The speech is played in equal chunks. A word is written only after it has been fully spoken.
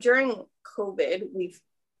During COVID,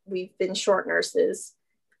 we've been short nurses,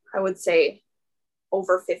 I would say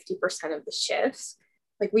over 50% of the shifts.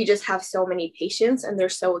 Like, we just have so many patients and they're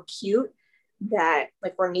so acute that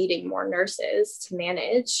like we're needing more nurses to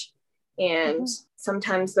manage. And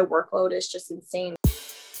sometimes the workload is just insane.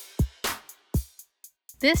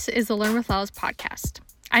 This is the Learn with Lels podcast.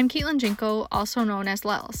 I'm Caitlin Jinko, also known as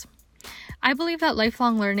Lels. I believe that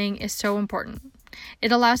lifelong learning is so important.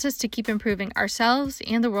 It allows us to keep improving ourselves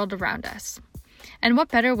and the world around us. And what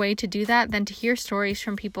better way to do that than to hear stories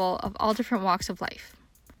from people of all different walks of life?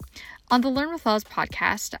 On the Learn with Lels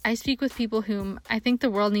podcast, I speak with people whom I think the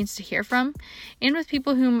world needs to hear from, and with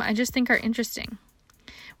people whom I just think are interesting.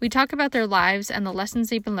 We talk about their lives and the lessons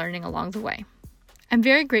they've been learning along the way. I'm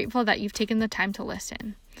very grateful that you've taken the time to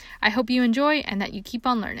listen. I hope you enjoy and that you keep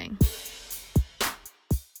on learning.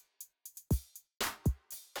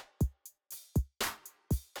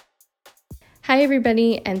 Hi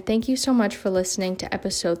everybody, and thank you so much for listening to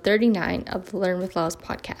episode 39 of the Learn with Lels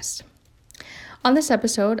podcast. On this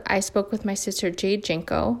episode, I spoke with my sister Jade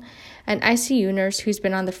Jinko, an ICU nurse who's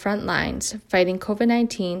been on the front lines fighting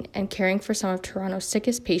COVID-19 and caring for some of Toronto's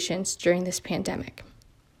sickest patients during this pandemic.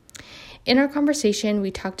 In our conversation,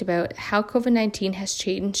 we talked about how COVID-19 has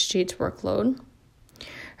changed Jade's workload,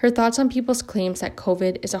 her thoughts on people's claims that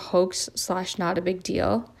COVID is a hoax / not a big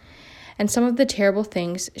deal, and some of the terrible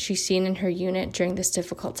things she's seen in her unit during this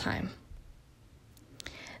difficult time.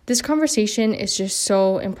 This conversation is just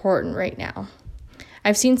so important right now.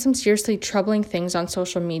 I've seen some seriously troubling things on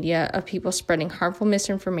social media of people spreading harmful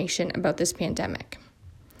misinformation about this pandemic.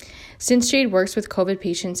 Since Jade works with COVID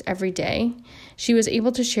patients every day, she was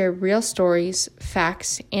able to share real stories,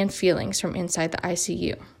 facts, and feelings from inside the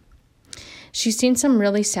ICU. She's seen some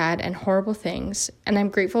really sad and horrible things, and I'm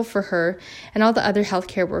grateful for her and all the other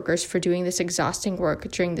healthcare workers for doing this exhausting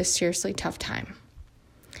work during this seriously tough time.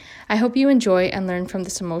 I hope you enjoy and learn from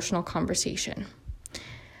this emotional conversation.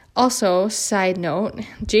 Also, side note,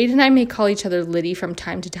 Jade and I may call each other Liddy from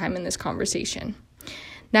time to time in this conversation.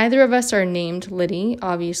 Neither of us are named Liddy,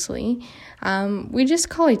 obviously. We just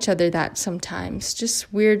call each other that sometimes,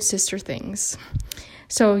 just weird sister things.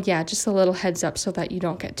 So yeah, just a little heads up so that you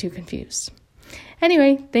don't get too confused.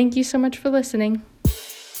 Anyway, thank you so much for listening.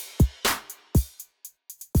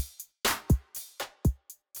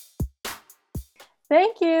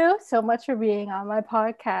 Thank you so much for being on my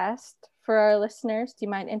podcast. For our listeners, do you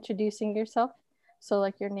mind introducing yourself? So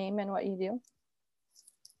like your name and what you do.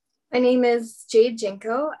 My name is Jade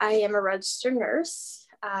Jinko. I am a registered nurse.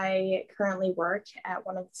 I currently work at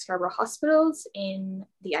one of the Scarborough hospitals in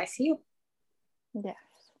the ICU. Yes.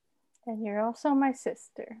 And you're also my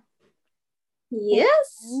sister.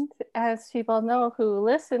 Yes. And as people know who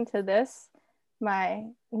listen to this, my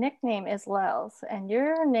nickname is Lels, and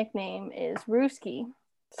your nickname is Ruski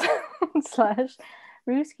 /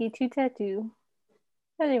 Ruski 2 Tattoo.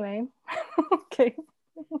 Anyway, okay.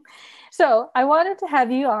 So I wanted to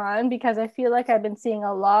have you on because I feel like I've been seeing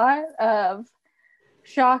a lot of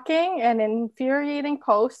shocking and infuriating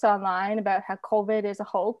posts online about how COVID is a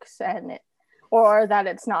hoax or that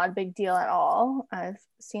it's not a big deal at all. I've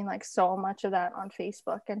seen like so much of that on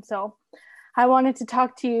Facebook. And so I wanted to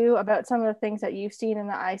talk to you about some of the things that you've seen in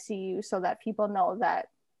the ICU so that people know that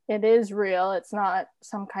it is real. It's not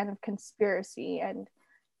some kind of conspiracy and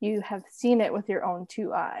you have seen it with your own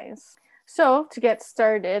two eyes. So to get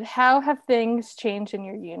started, how have things changed in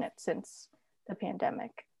your unit since the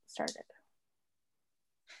pandemic started?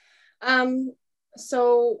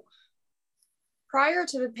 So prior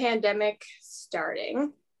to the pandemic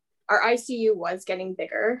starting, our ICU was getting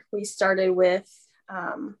bigger. We started with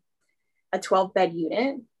a 12-bed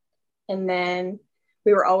unit, and then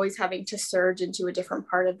we were always having to surge into a different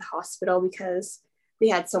part of the hospital because we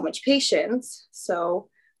had so much patients. So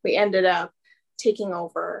we ended up taking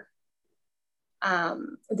over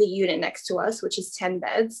the unit next to us, which is 10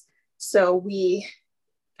 beds. So we,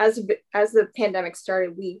 as the pandemic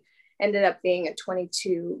started, we ended up being a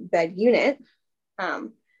 22-bed unit.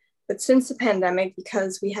 But since the pandemic,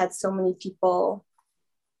 because we had so many people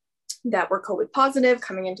that were COVID positive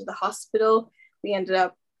coming into the hospital, we ended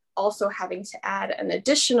up also having to add an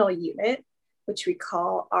additional unit, which we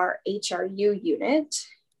call our HRU unit.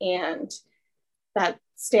 And that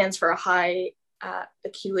stands for a high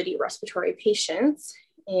acuity respiratory patients.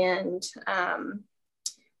 And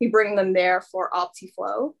we bring them there for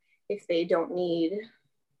Optiflow if they don't need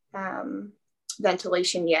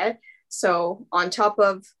ventilation yet. So on top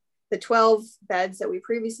of the 12 beds that we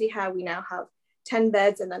previously had, we now have 10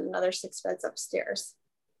 beds and then another 6 beds upstairs.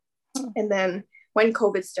 And then when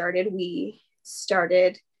COVID started, we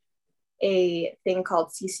started a thing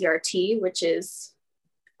called CCRT, which is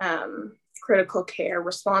critical care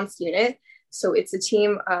response unit. So it's a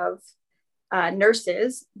team of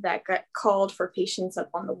nurses that got called for patients up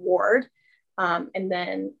on the ward. And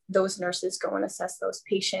then those nurses go and assess those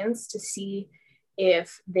patients to see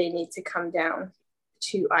if they need to come down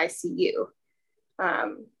to ICU.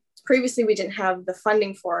 Previously, we didn't have the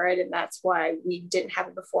funding for it, and that's why we didn't have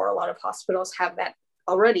it before. A lot of hospitals have that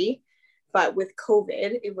already. But with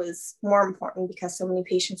COVID, it was more important because so many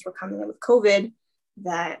patients were coming in with COVID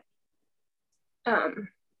that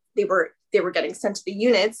they were getting sent to the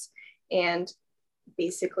units and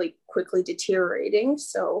basically quickly deteriorating.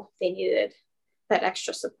 So they needed that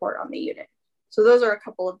extra support on the unit. So those are a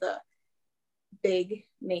couple of the big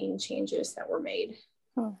main changes that were made.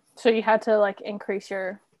 So you had to like increase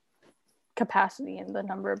your capacity and the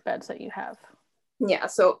number of beds that you have. Yeah,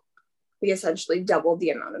 so we essentially doubled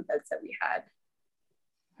the amount of beds that we had.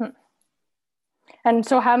 And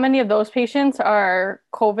so how many of those patients are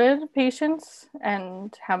COVID patients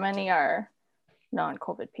and how many are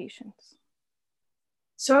non-COVID patients?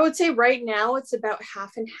 So I would say right now it's about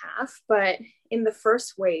half and half, but in the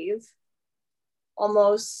first wave,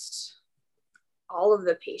 almost all of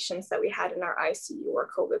the patients that we had in our ICU were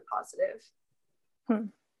COVID positive.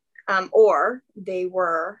 Or they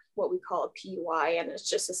were what we call a PUI, and it's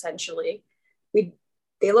just essentially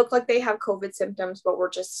they look like they have COVID symptoms, but we're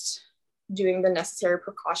just doing the necessary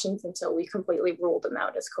precautions until we completely rule them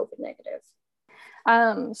out as COVID negative.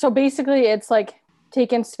 So basically it's like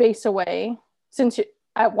taking space away, since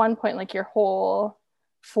at one point like your whole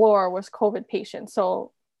floor was COVID patients.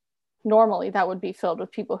 So normally that would be filled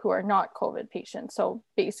with people who are not COVID patients. So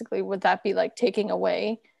basically, would that be like taking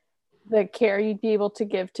away the care you'd be able to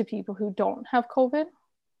give to people who don't have COVID?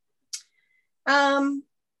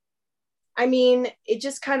 I mean, it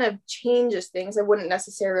just kind of changes things. I wouldn't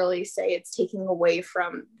necessarily say it's taking away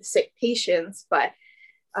from the sick patients, but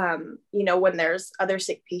when there's other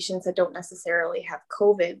sick patients that don't necessarily have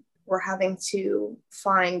COVID, we're having to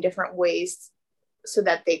find different ways so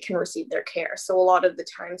that they can receive their care. So a lot of the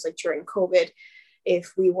times, like during COVID,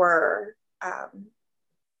 if we were,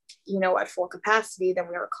 at full capacity, then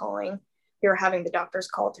we were having the doctors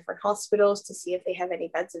call different hospitals to see if they have any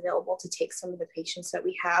beds available to take some of the patients that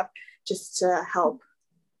we have, just to help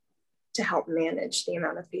manage the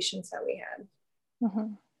amount of patients that we had.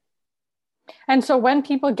 Mm-hmm. And so when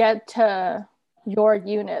people get to your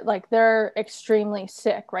unit, like they're extremely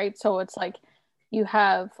sick, right? So it's like you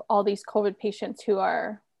have all these COVID patients who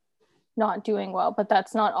are not doing well, but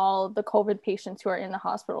that's not all the COVID patients who are in the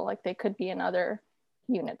hospital. Like they could be in other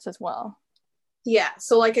units as well. Yeah.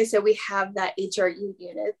 So like I said, we have that HRU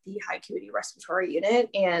unit, the high acuity respiratory unit,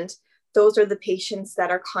 and those are the patients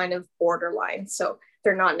that are kind of borderline. So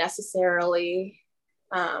they're not necessarily,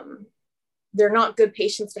 they're not good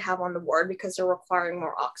patients to have on the ward because they're requiring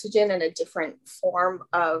more oxygen and a different form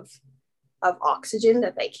of oxygen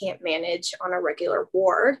that they can't manage on a regular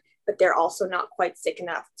ward, but they're also not quite sick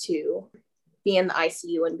enough to be in the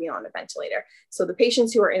ICU and be on a ventilator. So the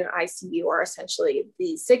patients who are in ICU are essentially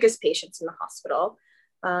the sickest patients in the hospital,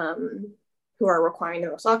 who are requiring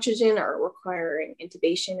the most oxygen or requiring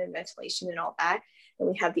intubation and ventilation and all that. And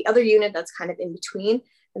we have the other unit that's kind of in between.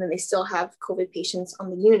 And then they still have COVID patients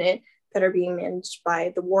on the unit that are being managed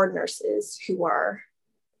by the ward nurses who are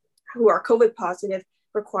COVID positive,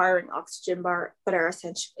 requiring oxygen but are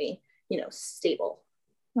essentially, stable,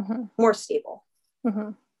 more stable.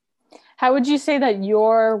 Mm-hmm. How would you say that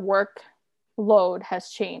your workload has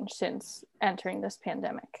changed since entering this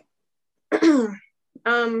pandemic?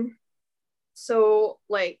 So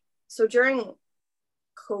during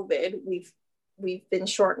COVID, we've been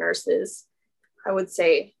short nurses, I would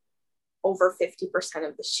say over 50%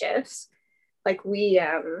 of the shifts. Like we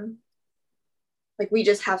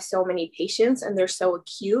just have so many patients and they're so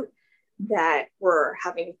acute that we're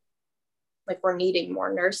needing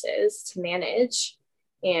more nurses to manage.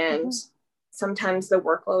 And sometimes the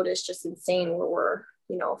workload is just insane where we're,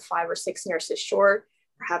 5 or 6 nurses short.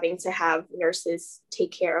 We're having to have nurses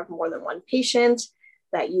take care of more than one patient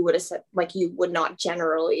that you would not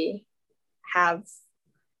generally have,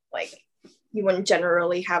 you wouldn't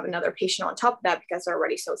generally have another patient on top of that because they're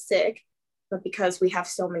already so sick. But because we have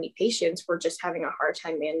so many patients, we're just having a hard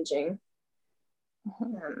time managing,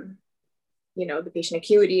 the patient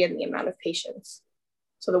acuity and the amount of patients.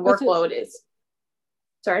 So the workload is,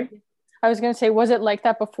 sorry? I was going to say, was it like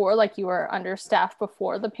that before? Like you were understaffed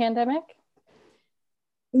before the pandemic?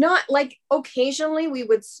 Not like occasionally we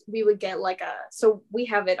would get so we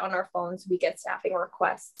have it on our phones. We get staffing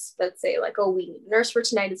requests that say like, oh, we need a nurse for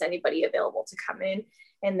tonight. Is anybody available to come in?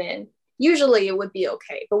 And then usually it would be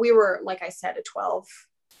okay. But we were, like I said, a 12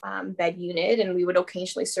 bed unit, and we would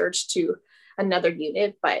occasionally surge to another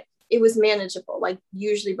unit, but it was manageable. Like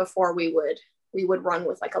usually before we would run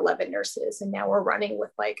with like 11 nurses, and now we're running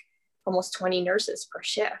with like almost 20 nurses per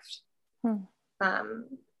shift.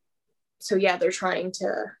 So yeah, they're trying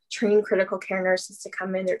to train critical care nurses to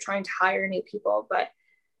come in. They're trying to hire new people, but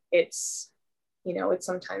it's, it's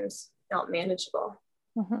sometimes not manageable.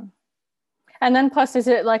 And then plus, is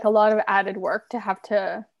it like a lot of added work to have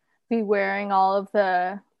to be wearing all of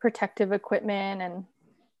the protective equipment and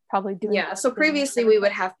probably doing? Yeah. So previously we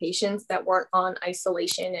would have patients that weren't on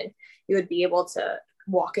isolation, and you would be able to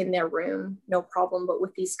walk in their room, no problem. But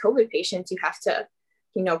with these COVID patients, you have to,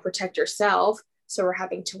 protect yourself. So we're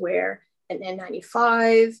having to wear an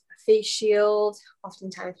N95, a face shield.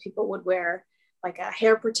 Oftentimes people would wear like a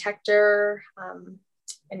hair protector,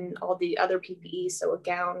 and all the other PPE. So a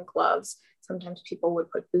gown, gloves. Sometimes people would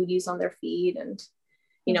put booties on their feet, and,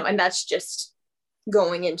 and that's just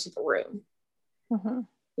going into the room.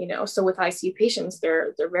 So with ICU patients,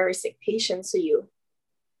 they're very sick patients. So you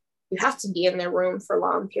have to be in their room for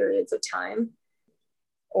long periods of time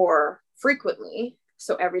or frequently.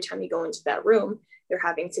 So every time you go into that room, you're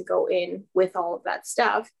having to go in with all of that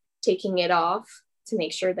stuff, taking it off to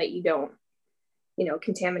make sure that you don't,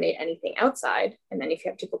 contaminate anything outside. And then if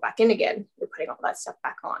you have to go back in again, you're putting all that stuff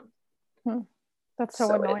back on. That's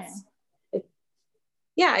so annoying.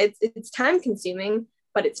 It's time consuming,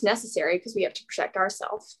 but it's necessary because we have to protect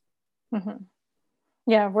ourselves.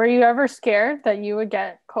 Yeah. Were you ever scared that you would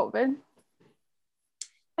get COVID?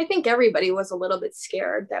 I think everybody was a little bit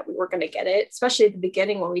scared that we were going to get it, especially at the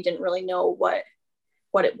beginning when we didn't really know what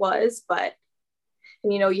it was.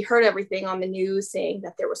 And you heard everything on the news saying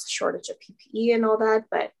that there was a shortage of PPE and all that.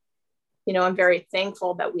 But, I'm very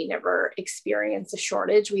thankful that we never experienced a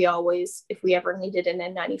shortage. We always, if we ever needed an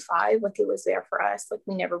N95, like it was there for us. Like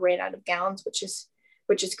we never ran out of gowns, which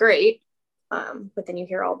is great. But then you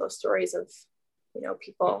hear all those stories of,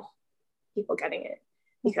 people getting it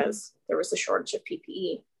because there was a shortage of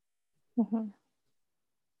PPE.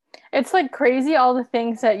 It's like crazy, all the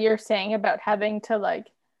things that you're saying about having to like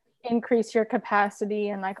increase your capacity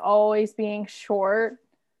and like always being short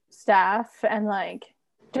staff, and like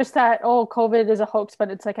just that, COVID is a hoax,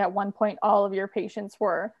 but it's like at one point all of your patients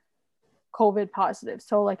were COVID positive.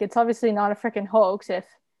 So like it's obviously not a freaking hoax if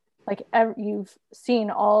like you've seen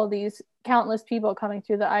all these countless people coming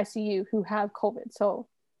through the ICU who have COVID. So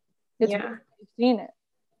it's you've seen it.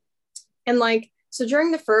 And like, so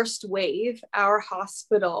during the first wave, our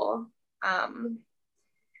hospital,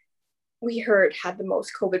 we heard had the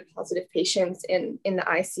most COVID positive patients in the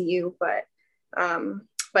ICU,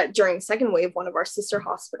 but during the second wave, one of our sister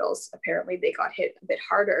hospitals, apparently they got hit a bit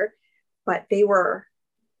harder, but they were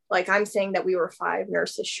like, I'm saying that we were 5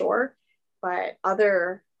 nurses short, but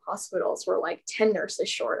other hospitals were like 10 nurses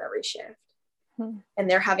short every shift. And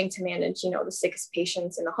they're having to manage, the sickest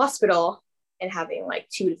patients in the hospital and having like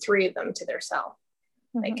 2 to 3 of them to their cell.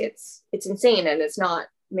 Like it's insane, and it's not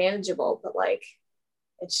manageable, but like,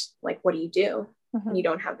 it's like, what do you do when you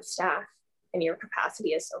don't have the staff and your capacity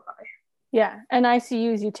is so high? Yeah. And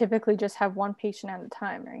ICUs, you typically just have 1 patient at a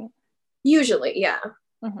time, right? Usually, yeah.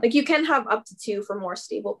 Like you can have up to 2 for more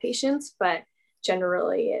stable patients, but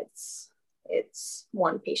generally it's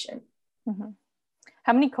 1 patient.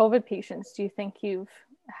 How many COVID patients do you think you've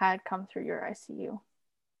had come through your ICU?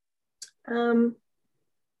 I'm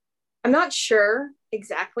not sure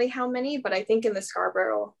exactly how many, but I think in the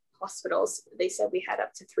Scarborough hospitals, they said we had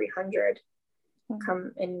up to 300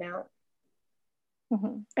 come in now.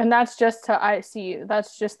 And that's just to ICU.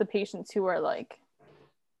 That's just the patients who are like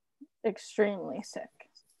extremely sick.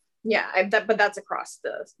 Yeah, but that's across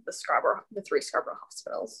the 3 Scarborough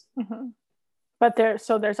hospitals. But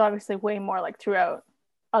there's obviously way more like throughout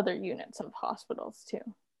other units of hospitals too.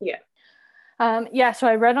 Yeah. So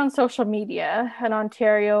I read on social media an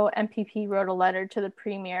Ontario MPP wrote a letter to the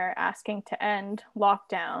Premier asking to end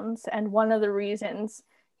lockdowns. And one of the reasons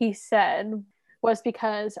he said was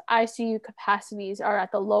because ICU capacities are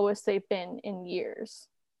at the lowest they've been in years.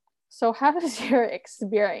 So how does your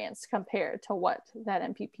experience compare to what that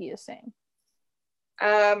MPP is saying?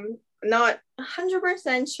 Not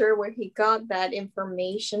 100% sure where he got that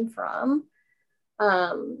information from.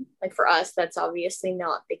 Like for us, that's obviously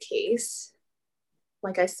not the case.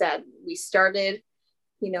 Like I said, we started,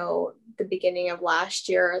 the beginning of last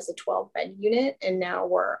year as a 12-bed unit, and now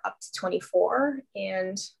we're up to 24,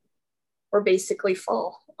 and we're basically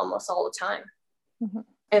full almost all the time.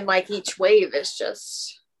 And like each wave is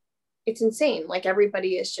just, it's insane. Like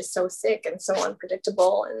everybody is just so sick and so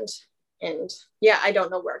unpredictable. And yeah, I don't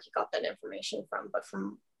know where he got that information from, but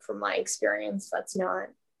from my experience, that's not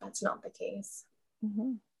the case.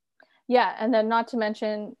 Yeah, and then not to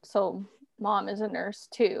mention, so mom is a nurse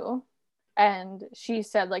too, and she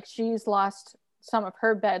said like she's lost some of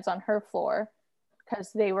her beds on her floor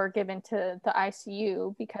because they were given to the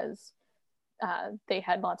ICU because they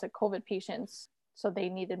had lots of COVID patients, so they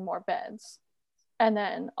needed more beds. And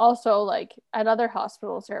then also like at other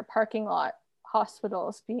hospitals, there are parking lot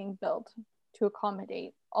hospitals being built to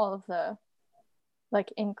accommodate all of the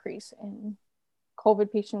like increase in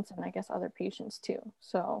COVID patients and I guess other patients too.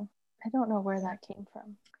 So I don't know where that came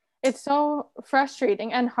from. It's so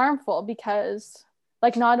frustrating and harmful because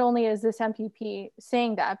like not only is this MPP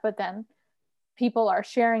saying that, but then people are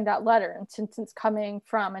sharing that letter, and since it's coming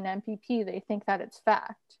from an MPP, they think that it's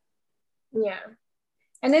fact. Yeah.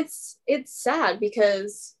 And it's sad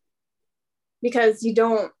because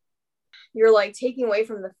you're like taking away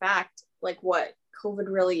from the fact like what COVID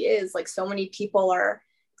really is. Like so many people are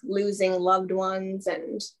losing loved ones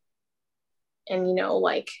and you know,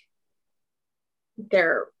 like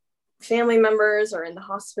their family members are in the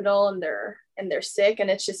hospital and they're sick,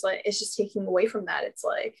 and it's just taking away from that. It's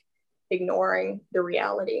like ignoring the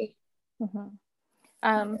reality.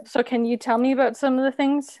 So can you tell me about some of the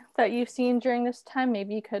things that you've seen during this time?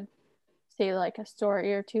 Maybe you could say like a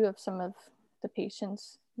story or two of some of the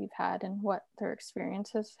patients you've had and what their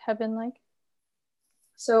experiences have been like.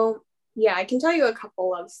 So yeah, I can tell you a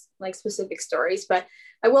couple of like specific stories, but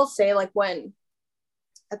I will say like when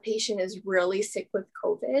a patient is really sick with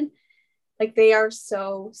COVID, like they are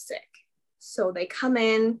so sick. So they come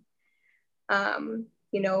in,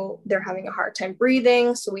 you know, they're having a hard time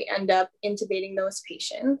breathing. So we end up intubating those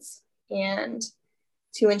patients. And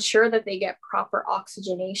to ensure that they get proper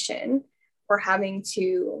oxygenation, we're having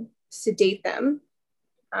to sedate them.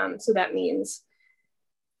 So that means,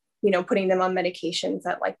 you know, putting them on medications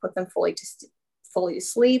that like put them fully to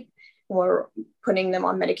sleep. We're putting them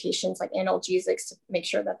on medications like analgesics to make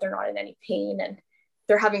sure that they're not in any pain. And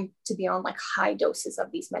they're having to be on like high doses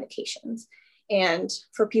of these medications. And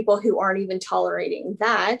for people who aren't even tolerating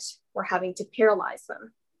that, we're having to paralyze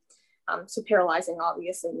them. So paralyzing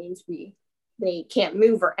obviously means they can't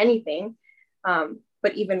move or anything.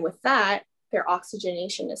 But even with that, their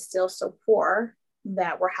oxygenation is still so poor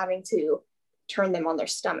that we're having to turn them on their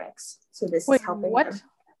stomachs. So this is helping them.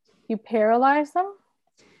 You paralyze them?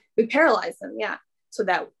 We paralyze them, yeah. So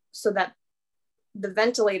that the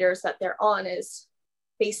ventilators that they're on is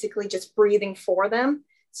basically just breathing for them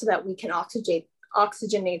so that we can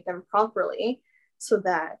oxygenate them properly so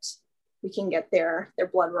that we can get their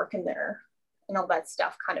blood work and all that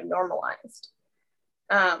stuff kind of normalized.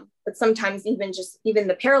 But sometimes even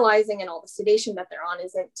the paralyzing and all the sedation that they're on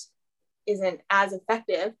isn't as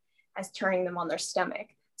effective as turning them on their stomach.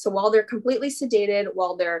 So while they're completely sedated,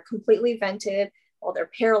 while they're completely vented, while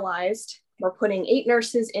they're paralyzed, we're putting 8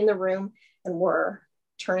 nurses in the room and we're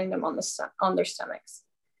turning them on their stomachs.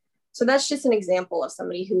 So that's just an example of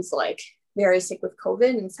somebody who's like very sick with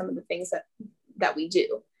COVID and some of the things that we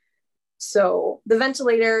do. So the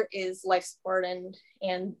ventilator is life support and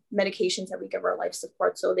medications that we give our life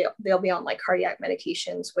support. So they'll be on like cardiac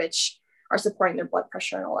medications, which are supporting their blood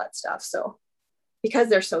pressure and all that stuff. So because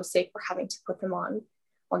they're so sick, we're having to put them on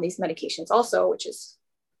these medications also, which is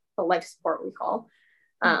a life support we call,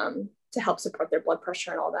 to help support their blood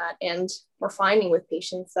pressure and all that. And we're finding with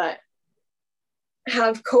patients that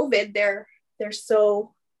have COVID, they're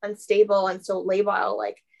so unstable and so labile,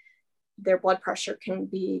 like their blood pressure can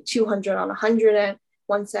be 200 on 100 at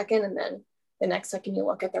 1 second. And then the next second you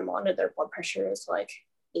look at their monitor, their blood pressure is like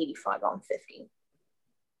 85 on 50.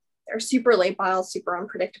 They're super labile, super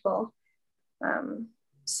unpredictable.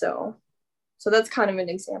 So that's kind of an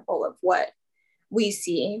example of what we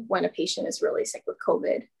see when a patient is really sick with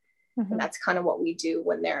COVID. And that's kind of what we do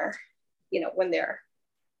when they're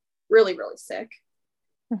really, really sick.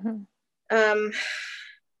 And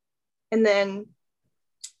then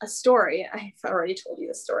a story, I've already told you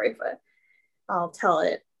the story, but I'll tell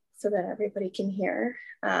it so that everybody can hear.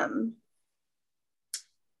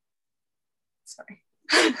 Sorry,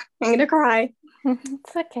 I'm gonna cry.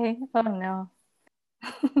 It's okay. Oh no.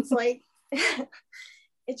 It's like,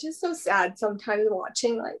 it's just so sad sometimes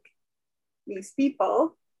watching like these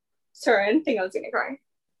people. Sorry, I didn't think I was gonna cry.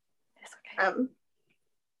 It's okay.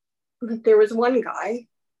 But there was one guy.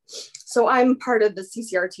 So I'm part of the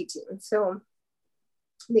CCRT team. So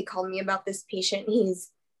they called me about this patient. He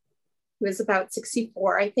was about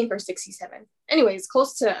 64, I think, or 67. Anyways,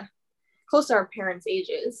 close to our parents'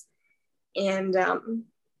 ages. And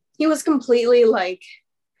he was completely like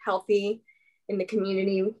healthy in the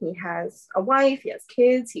community. He has a wife, he has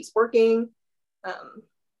kids, he's working.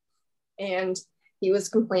 And he was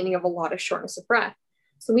complaining of a lot of shortness of breath.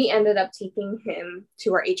 So we ended up taking him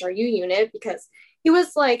to our HRU unit because he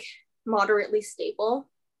was like moderately stable.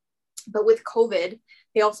 But with COVID,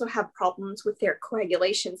 they also have problems with their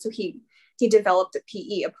coagulation. So he developed a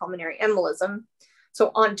PE, a pulmonary embolism.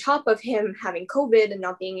 So on top of him having COVID and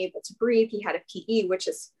not being able to breathe, he had a PE, which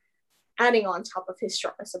is adding on top of his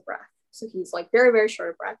shortness of breath. So he's like very, very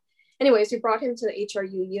short of breath. Anyways, we brought him to the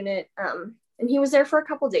HRU unit, and he was there for a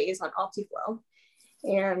couple of days on Optiflow.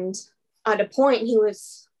 And at a point, he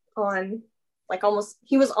was on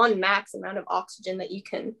max amount of oxygen that you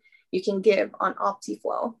can give on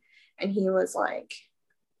Optiflow. And he was like,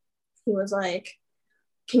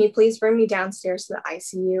 can you please bring me downstairs to the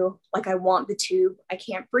ICU? Like, I want the tube. I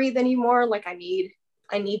can't breathe anymore. Like, I need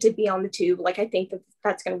to be on the tube. Like, I think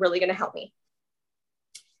that's really going to help me.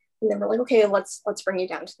 And then we're like, okay, let's bring you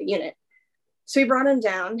down to the unit. So we brought him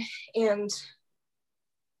down, and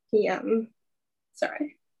he,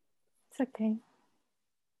 sorry. It's okay.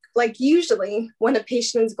 Like, usually when a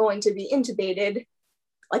patient is going to be intubated,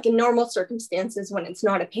 like in normal circumstances, when it's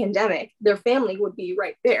not a pandemic, their family would be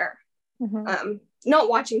right there. Mm-hmm. Not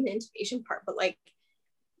watching the intubation part, but like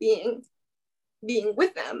being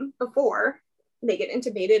with them before they get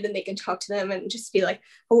intubated, and they can talk to them and just be like,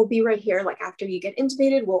 oh, we'll be right here. Like, after you get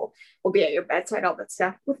intubated, we'll be at your bedside, all that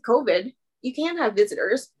stuff. With COVID, you can't have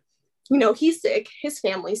visitors. You know, he's sick, his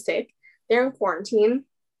family's sick, they're in quarantine,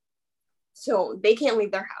 so they can't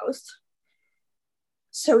leave their house.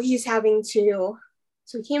 So he came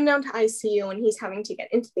down to ICU, and he's having to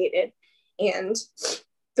get intubated. And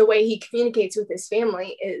the way he communicates with his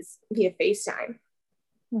family is via FaceTime.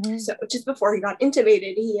 Mm-hmm. So just before he got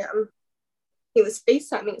intubated, he was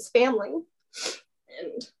FaceTiming his family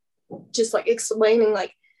and just like explaining,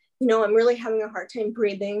 like, you know, I'm really having a hard time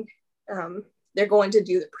breathing. They're going to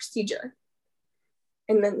do the procedure.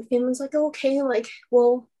 And then the family's like, oh, okay, like,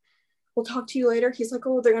 we'll talk to you later. He's like,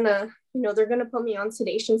 oh, they're gonna put me on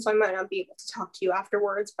sedation, so I might not be able to talk to you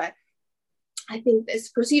afterwards, but I think this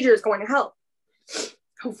procedure is going to help,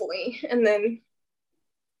 hopefully. And then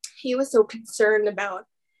he was so concerned about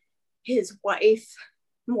his wife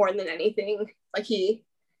more than anything. Like, he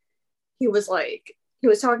was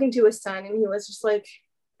talking to his son, and he was just like,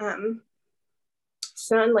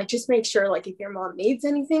 son, like, just make sure, like, if your mom needs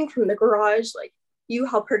anything from the garage, like, you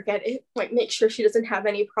help her get it. Like, make sure she doesn't have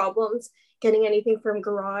any problems getting anything from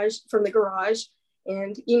the garage,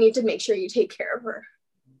 and you need to make sure you take care of her.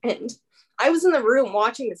 And I was in the room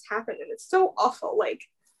watching this happen, and it's so awful. Like,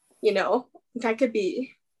 you know, that could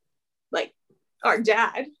be like our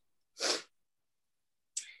dad.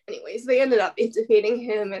 Anyways, they ended up intubating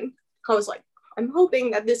him, and I was like, I'm hoping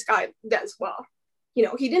that this guy does well. You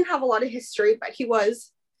know, he didn't have a lot of history, but he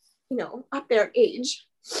was, you know, up there in age.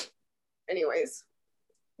 Anyways,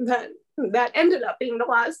 that ended up being the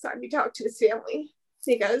last time we talked to his family,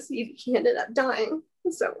 because he ended up dying.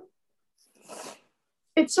 So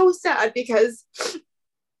it's so sad, because,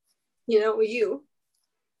 you know,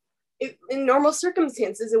 in normal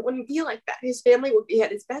circumstances, it wouldn't be like that. His family would be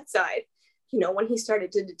at his bedside, you know, when he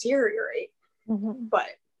started to deteriorate. Mm-hmm. But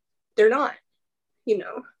they're not. You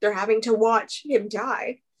know, they're having to watch him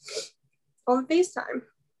die on FaceTime.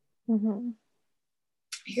 Mm-hmm.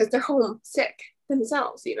 Because they're home sick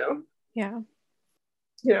themselves, you know? Yeah.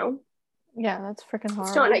 You know? Yeah, that's freaking hard.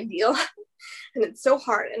 It's not ideal. And it's so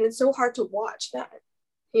hard. And it's so hard to watch that,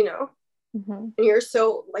 you know? Mm-hmm.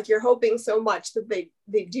 And you're hoping so much that they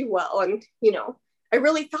do well. And, you know, I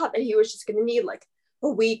really thought that he was just going to need like a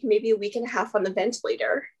week, maybe a week and a half on the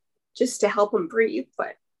ventilator just to help him breathe.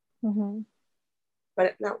 But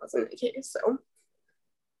that wasn't the case. So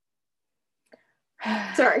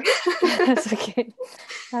sorry. That's okay.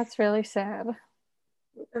 That's really sad.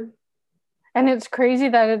 And it's crazy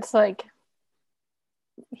that it's like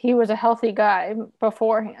he was a healthy guy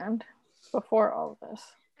beforehand, before all of this.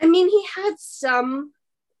 I mean, he had some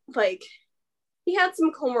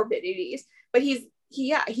comorbidities, but he's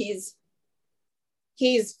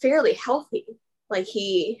fairly healthy. Like,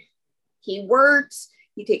 he works,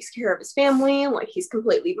 he takes care of his family, like, he's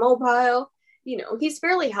completely mobile. You know, he's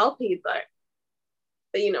fairly healthy, but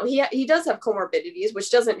you know, he does have comorbidities,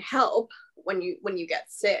 which doesn't help when you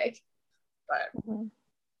get sick. But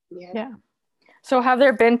yeah. So have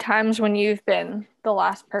there been times when you've been the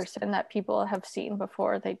last person that people have seen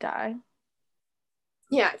before they die?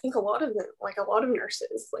 Yeah, I think a lot of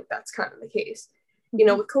nurses, like, that's kind of the case. You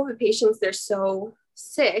know, with COVID patients, they're so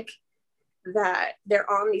sick that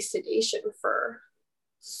they're on the sedation for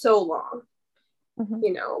so long.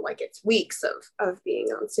 You know, like, it's weeks of being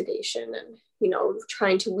on sedation, and, you know,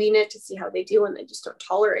 trying to wean it to see how they do, and they just don't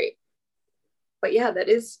tolerate. But yeah, that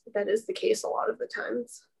is the case a lot of the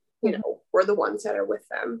times. You know, we're the ones that are with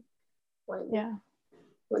them when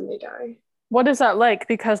they die. What is that like?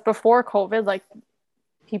 Because before COVID, like,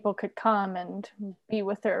 people could come and be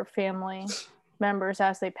with their family members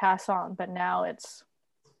as they pass on, but now it's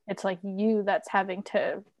like you that's having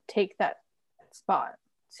to take that spot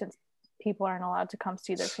since people aren't allowed to come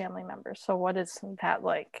see their family members. So what is that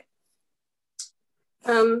like?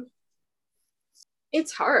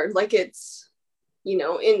 It's hard. Like, it's, you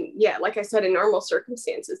know, like I said, in normal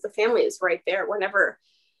circumstances, the family is right there. Whenever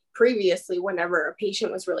a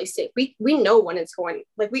patient was really sick, we know when it's going,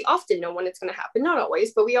 like, we often know when it's going to happen, not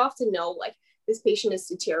always, but we often know, like, this patient is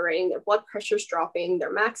deteriorating, their blood pressure's dropping,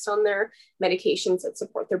 they're maxed on their medications that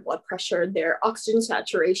support their blood pressure, their oxygen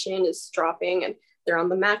saturation is dropping, and they're on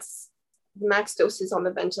the max doses on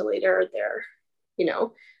the ventilator, they're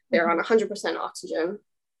on 100% oxygen.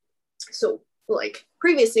 So, like,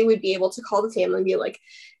 previously we'd be able to call the family and be like,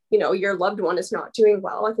 you know, your loved one is not doing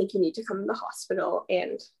well, I think you need to come to the hospital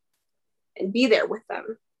and be there with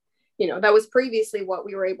them. You know, that was previously what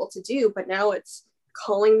we were able to do, but now it's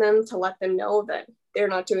calling them to let them know that they're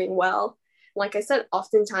not doing well. Like I said,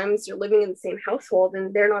 oftentimes they're living in the same household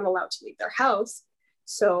and they're not allowed to leave their house.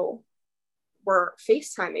 So we're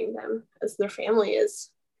FaceTiming them as their family is,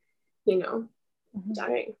 you know,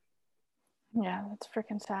 dying. Yeah, that's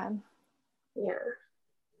freaking sad. Yeah.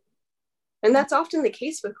 And that's often the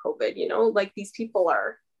case with COVID, you know, like, these people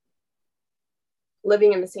are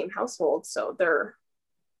living in the same household, so they're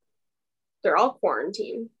all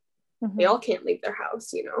quarantined. They all can't leave their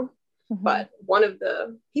house, you know. But one of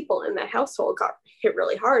the people in that household got hit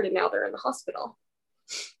really hard, and now they're in the hospital.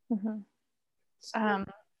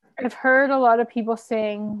 I've heard a lot of people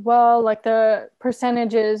saying, well, like, the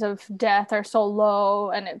percentages of death are so low,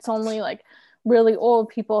 and it's only like really old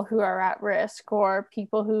people who are at risk, or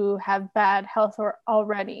people who have bad health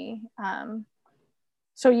already.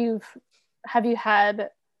 So have you had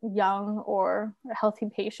young or healthy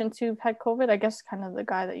patients who've had COVID? I guess kind of the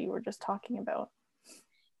guy that you were just talking about.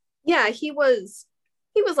 Yeah, he was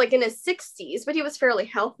like in his 60s, but he was fairly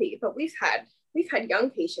healthy. But we've had young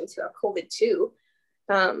patients who have COVID too.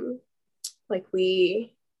 There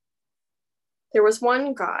was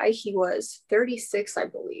one guy, he was 36, I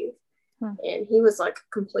believe. And he was like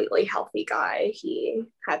a completely healthy guy. He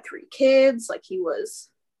had 3 kids. Like, he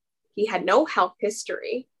had no health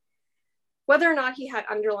history. Whether or not he had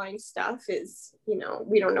underlying stuff is, you know,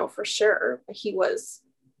 we don't know for sure. But he was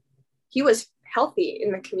healthy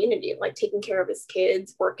in the community, like taking care of his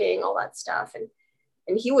kids, working, all that stuff.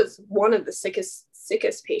 And he was one of the sickest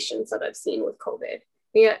patients that I've seen with COVID.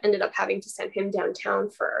 We ended up having to send him downtown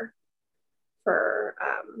for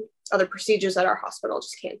other procedures that our hospital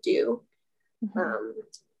just can't do.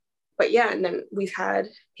 But yeah, and then we've had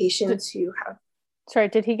patients who have. Sorry,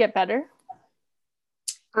 did he get better?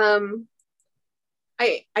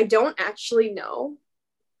 I don't actually know.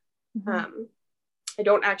 I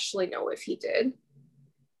don't actually know if he did.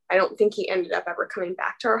 I don't think he ended up ever coming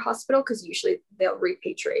back to our hospital, because usually they'll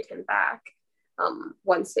repatriate him back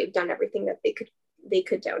once they've done everything that they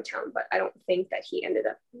could downtown. But I don't think that he ended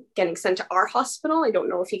up getting sent to our hospital. I don't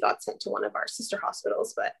know if he got sent to one of our sister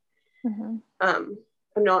hospitals, but I'm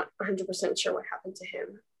not 100% sure what happened to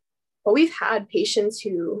him. But we've had patients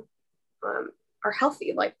who are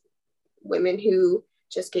healthy, like women who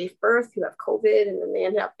just gave birth who have COVID, and then they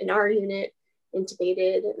end up in our unit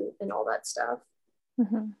intubated and all that stuff.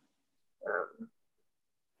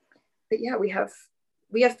 But yeah, we have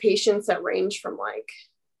patients that range from like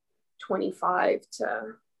 25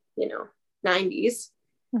 to, you know, 90s.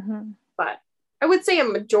 But I would say a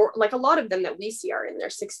lot of them that we see are in their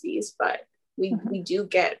 60s, but we do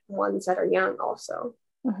get ones that are young also.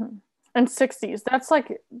 And 60s,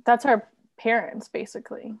 that's our parents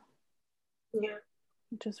basically. Yeah.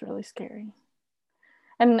 Which is really scary.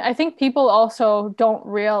 And I think people also don't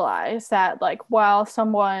realize that, like, while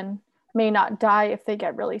someone may not die if they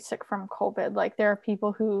get really sick from COVID, like, there are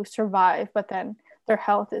people who survive, but then their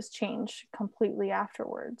health is changed completely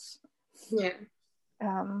afterwards. Yeah.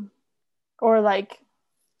 Or like,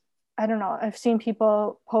 I don't know, I've seen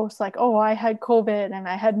people post like, oh, I had COVID and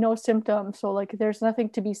I had no symptoms, so like there's nothing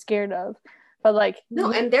to be scared of. But like,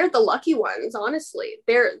 no, and they're the lucky ones, honestly.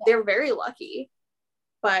 They're very lucky.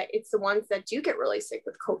 But it's the ones that do get really sick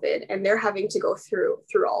with COVID, and they're having to go through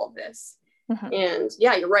all of this. And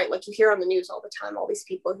yeah, you're right. Like, you hear on the news all the time, all these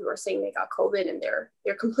people who are saying they got COVID and they're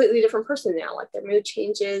a completely different person now. Like, their mood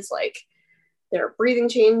changes, like their breathing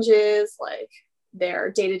changes, like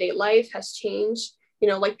their day-to-day life has changed. You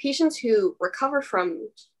know, like patients who recover from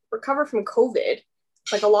COVID,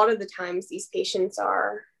 like a lot of the times these patients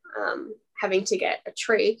are having to get a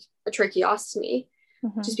tracheostomy,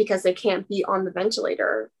 just because they can't be on the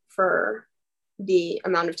ventilator for the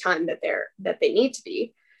amount of time that they need to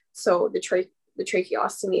be. So the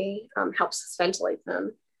tracheostomy helps us ventilate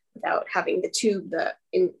them without having the tube, the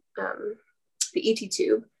ET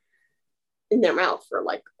tube in their mouth for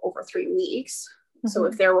like over 3 weeks. So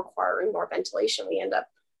if they're requiring more ventilation, we end up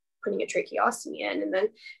putting a tracheostomy in. And then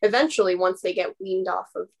eventually, once they get weaned off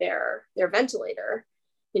of their ventilator,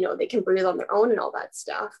 you know, they can breathe on their own and all that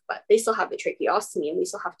stuff, but they still have the tracheostomy, and we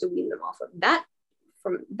still have to wean them off of that,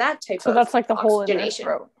 from that type of So that's like the hole in their oxygenation.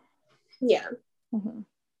 throat. Yeah.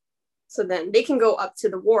 So then they can go up to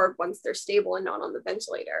the ward once they're stable and not on the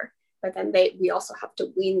ventilator, but then we also have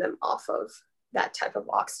to wean them off of that type of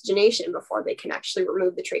oxygenation before they can actually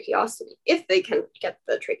remove the tracheostomy, if they can get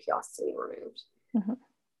the tracheostomy removed.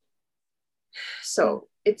 So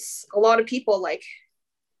it's a lot of people, like,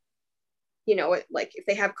 you know, like if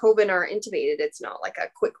they have COVID and are intubated, it's not like a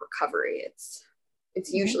quick recovery. It's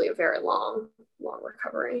usually a very long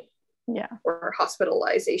recovery. Yeah. Or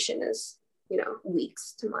hospitalization is, you know,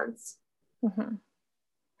 weeks to months.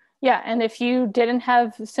 Yeah. And if you didn't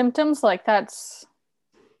have symptoms, like it's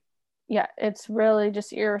really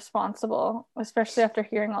just irresponsible, especially after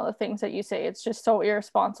hearing all the things that you say. It's just so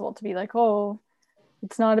irresponsible to be like, oh,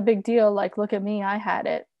 it's not a big deal. Like, look at me, I had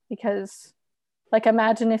it. Because, like,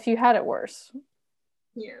 imagine if you had it worse.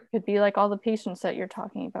 Yeah. It'd be like all the patients that you're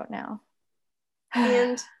talking about now.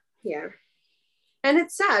 And yeah. And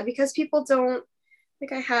it's sad because people don't,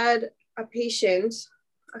 like, I had a patient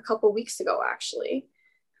a couple weeks ago, actually.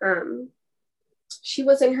 She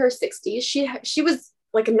was in her 60s. She was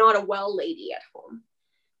like not a well lady at home,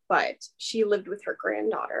 but she lived with her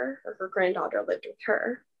granddaughter, or her granddaughter lived with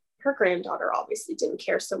her. Her granddaughter obviously didn't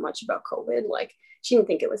care so much about COVID. Like, she didn't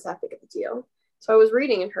think it was that big of a deal. So I was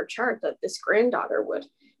reading in her chart that this granddaughter would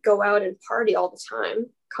go out and party all the time,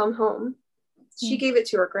 come home. She gave it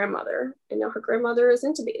to her grandmother, and now her grandmother is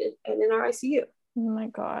intubated and in our ICU. Oh my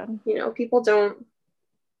God. You know, people don't,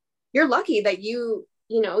 you're lucky that you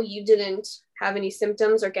didn't have any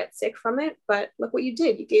symptoms or get sick from it, but look what you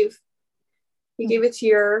did. You gave it to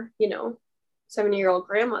your, 70-year-old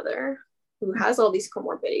grandmother who has all these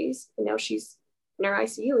comorbidities, and now she's in our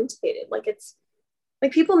ICU intubated. Like, it's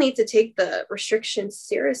like, people need to take the restrictions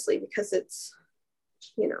seriously, because it's,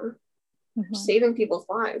 saving people's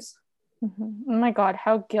lives. Oh my God,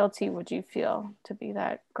 how guilty would you feel to be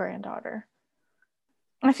that granddaughter?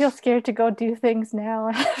 I feel scared to go do things now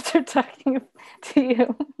after talking to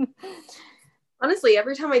you. Honestly,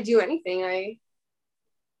 every time I do anything, I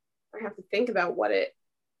have to think about what it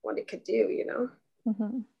could do,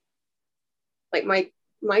 Like,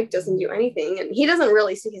 Mike doesn't do anything, and he doesn't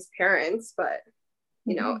really see his parents, but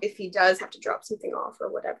if he does have to drop something off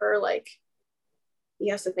or whatever, like, he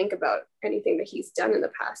has to think about anything that he's done in the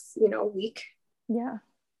past, week. Yeah.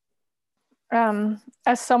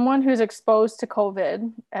 As someone who's exposed to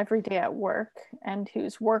COVID every day at work, and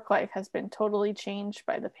whose work life has been totally changed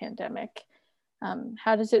by the pandemic,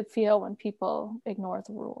 how does it feel when people ignore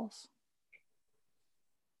the rules?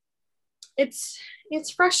 It's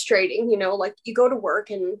frustrating, like, you go to work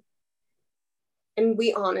and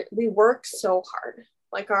we work so hard.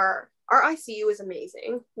 Like, our ICU is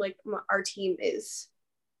amazing. Like, our team is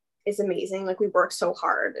amazing. Like, we work so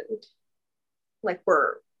hard, and like,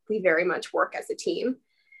 we very much work as a team,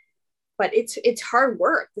 but it's hard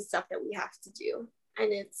work, the stuff that we have to do.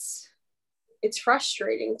 And it's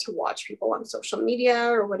frustrating to watch people on social media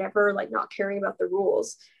or whatever, like, not caring about the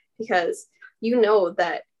rules, because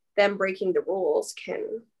that them breaking the rules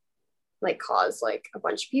can, like, cause, like, a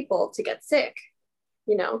bunch of people to get sick.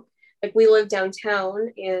 Like, we live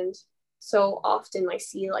downtown, and so often I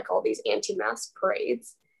see, like, all these anti-mask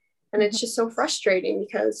parades, and it's just so frustrating,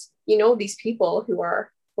 because these people who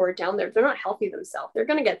are down there, they're not healthy themselves. They're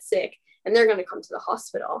going to get sick, and they're going to come to the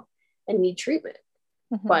hospital and need treatment.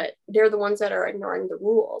 But they're the ones that are ignoring the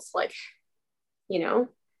rules. Like,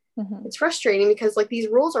 it's frustrating, because, like, these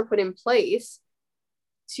rules are put in place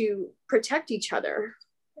to protect each other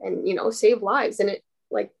and, save lives. And it,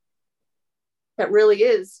 like, that really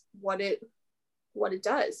is what it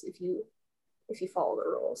does if you follow the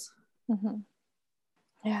rules.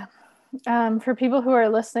 Yeah. For people who are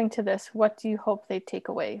listening to this, what do you hope they take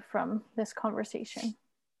away from this conversation?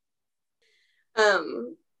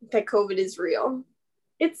 That COVID is real.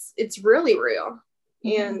 It's really real.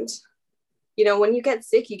 And, when you get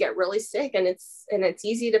sick, you get really sick, and it's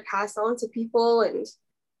easy to pass on to people. And,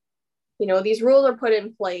 these rules are put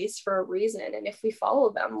in place for a reason. And if we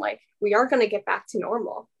follow them, like, we are going to get back to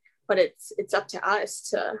normal, but it's up to us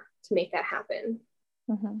to make that happen.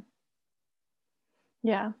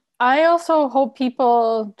 Yeah. I also hope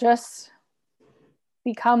people just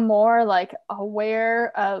become more like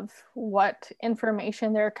aware of what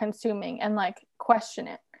information they're consuming and like question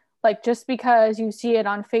it. Like just because you see it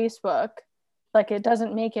on Facebook, like it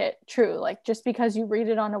doesn't make it true. Like just because you read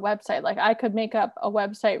it on a website, like I could make up a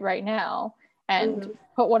website right now and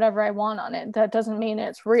put whatever I want on it. That doesn't mean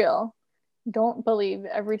it's real. Don't believe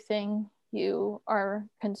everything you are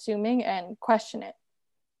consuming and question it.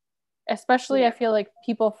 Especially I feel like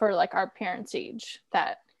people for like our parents' age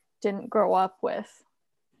that didn't grow up with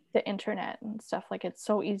the internet and stuff, like it's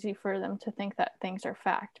so easy for them to think that things are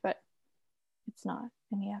fact, but it's not,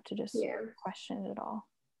 and you have to just question it all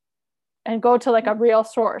and go to like a real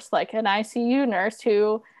source, like an ICU nurse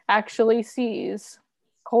who actually sees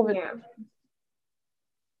COVID.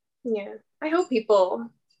 I hope people,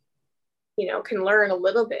 can learn a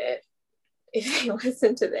little bit if they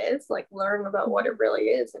listen to this, like learn about what it really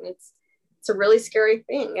is. And it's a really scary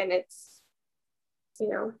thing, and it's,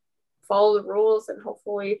 follow the rules and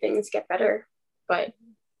hopefully things get better. But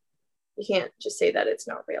you can't just say that it's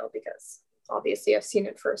not real, because obviously I've seen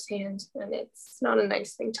it firsthand, and it's not a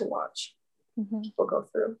nice thing to watch people go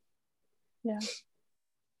through. Yeah.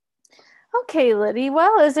 Okay, Liddy.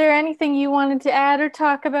 Well, is there anything you wanted to add or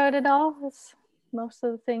talk about at all? That's most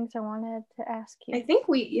of the things I wanted to ask you. I think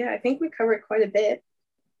we covered quite a bit.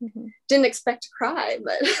 Didn't expect to cry,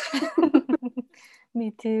 but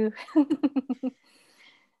me too.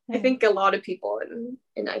 I think a lot of people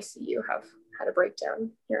in ICU have had a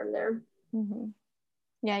breakdown here and there.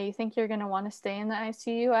 Yeah, you think you're gonna want to stay in the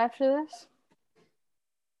ICU after this?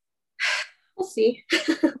 We'll see.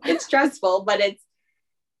 It's stressful, but it's,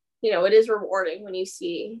 it is rewarding when you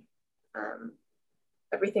see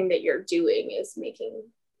everything that you're doing is making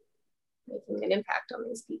an impact on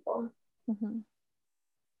these people.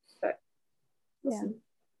 But we'll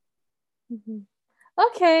see.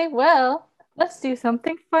 Okay, well, let's do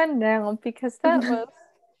something fun now, because that was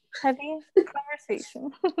heavy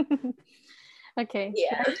conversation. Okay.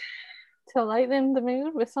 Yeah. To lighten the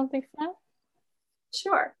mood with something fun?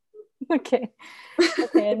 Sure. Okay.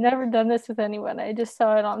 I've never done this with anyone. I just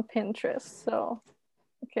saw it on Pinterest. So,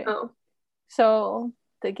 okay. Oh. So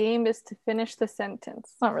the game is to finish the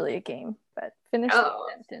sentence. It's not really a game, but finish the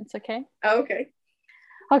sentence, okay? Oh, okay.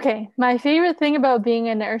 Okay. My favorite thing about being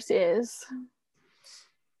a nurse is?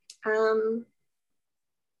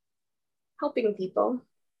 Helping people.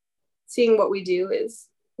 Seeing what we do is,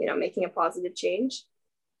 making a positive change.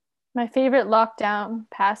 My favorite lockdown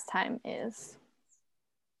pastime is?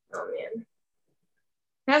 Oh man.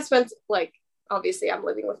 I have spent, like, obviously I'm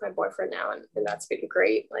living with my boyfriend now, and that's been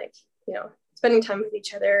great. Like, spending time with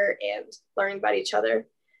each other and learning about each other.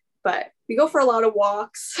 But we go for a lot of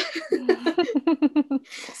walks.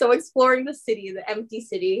 So exploring the city, the empty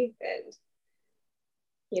city, and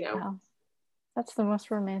Wow. That's the most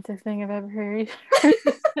romantic thing I've ever heard.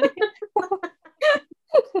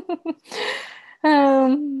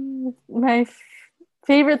 My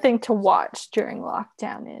favorite thing to watch during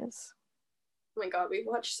lockdown is? Oh my god, we've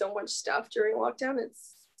watched so much stuff during lockdown,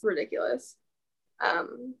 it's ridiculous.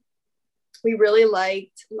 We really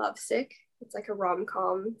liked Lovesick. It's like a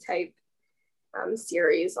rom-com type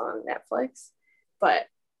series on Netflix, but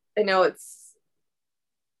I know it's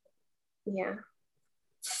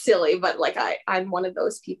silly, but like I'm one of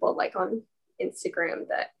those people like on Instagram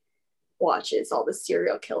that watches all the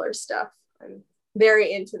serial killer stuff. I'm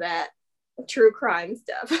very into that true crime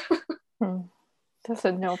stuff. That's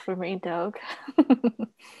a no for me, Doug.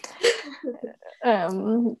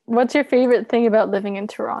 What's your favorite thing about living in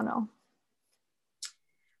Toronto?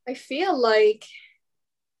 I feel like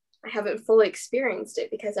I haven't fully experienced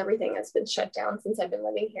it because everything has been shut down since I've been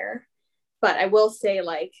living here. But I will say,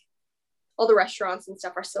 like, all the restaurants and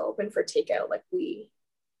stuff are still open for takeout. Like we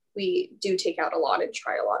do take out a lot and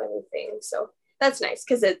try a lot of new things. So that's nice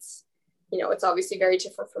because it's, it's obviously very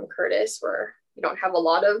different from Curtis, where you don't have a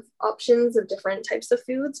lot of options of different types of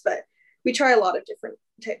foods, but we try a lot of different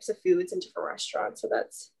types of foods in different restaurants. So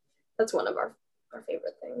that's one of our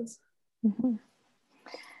favorite things.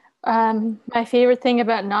 My favorite thing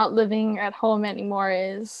about not living at home anymore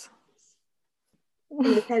is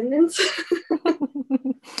independence.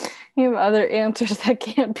 You have other answers that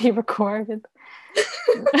can't be recorded.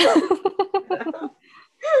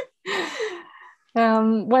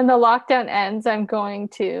 When the lockdown ends, I'm going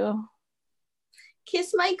to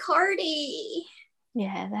kiss my Cardi.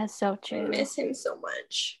 Yeah, that's so true. I miss him so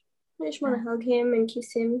much. I just want to hug him and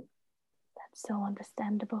kiss him. That's so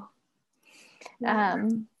understandable.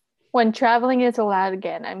 When traveling is allowed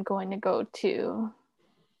again, I'm going to go to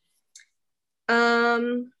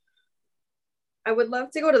I would love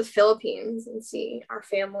to go to the Philippines and see our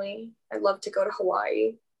family. I'd love to go to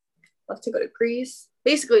Hawaii. Love to go to Greece.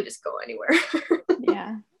 basically just go anywhere.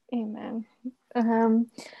 Yeah, amen.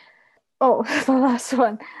 Oh, the last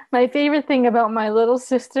one. My favorite thing about my little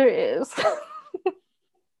sister is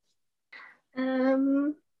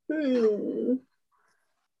Hmm.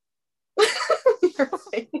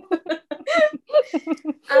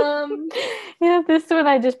 yeah, this one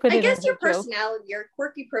I just put I in guess as your a joke. personality, your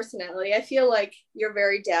quirky personality. I feel like you're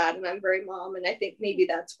very dad and I'm very mom, and I think maybe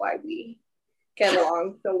that's why we get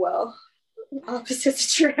along so well.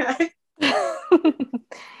 Opposites attract.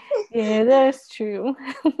 Yeah, that's true.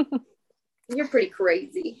 You're pretty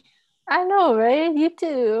crazy. I know, right? You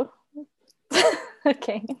too.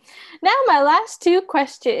 Okay. Now my last two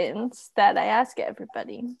questions that I ask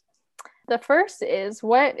everybody. The first is,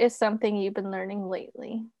 what is something you've been learning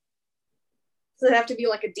lately? Does it have to be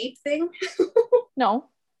like a deep thing? No.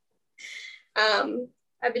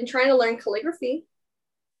 I've been trying to learn calligraphy.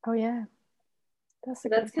 Oh yeah. That's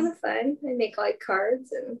kind of fun. I make like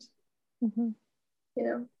cards and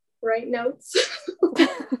write notes.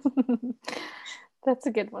 That's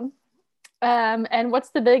a good one. And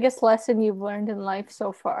what's the biggest lesson you've learned in life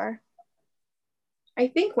so far? I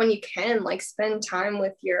think when you can like spend time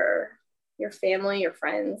with your family, your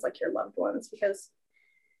friends, like your loved ones, because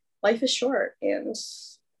life is short and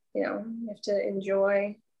you have to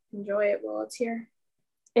enjoy it while it's here.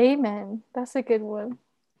 Amen. That's a good one.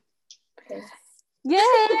 Thanks.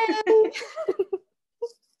 Yay!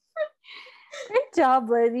 Great job,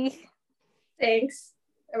 lady. Thanks.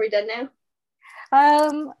 Are we done now?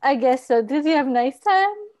 I guess so. Did you have a nice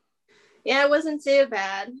time? Yeah, it wasn't too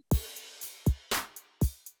bad.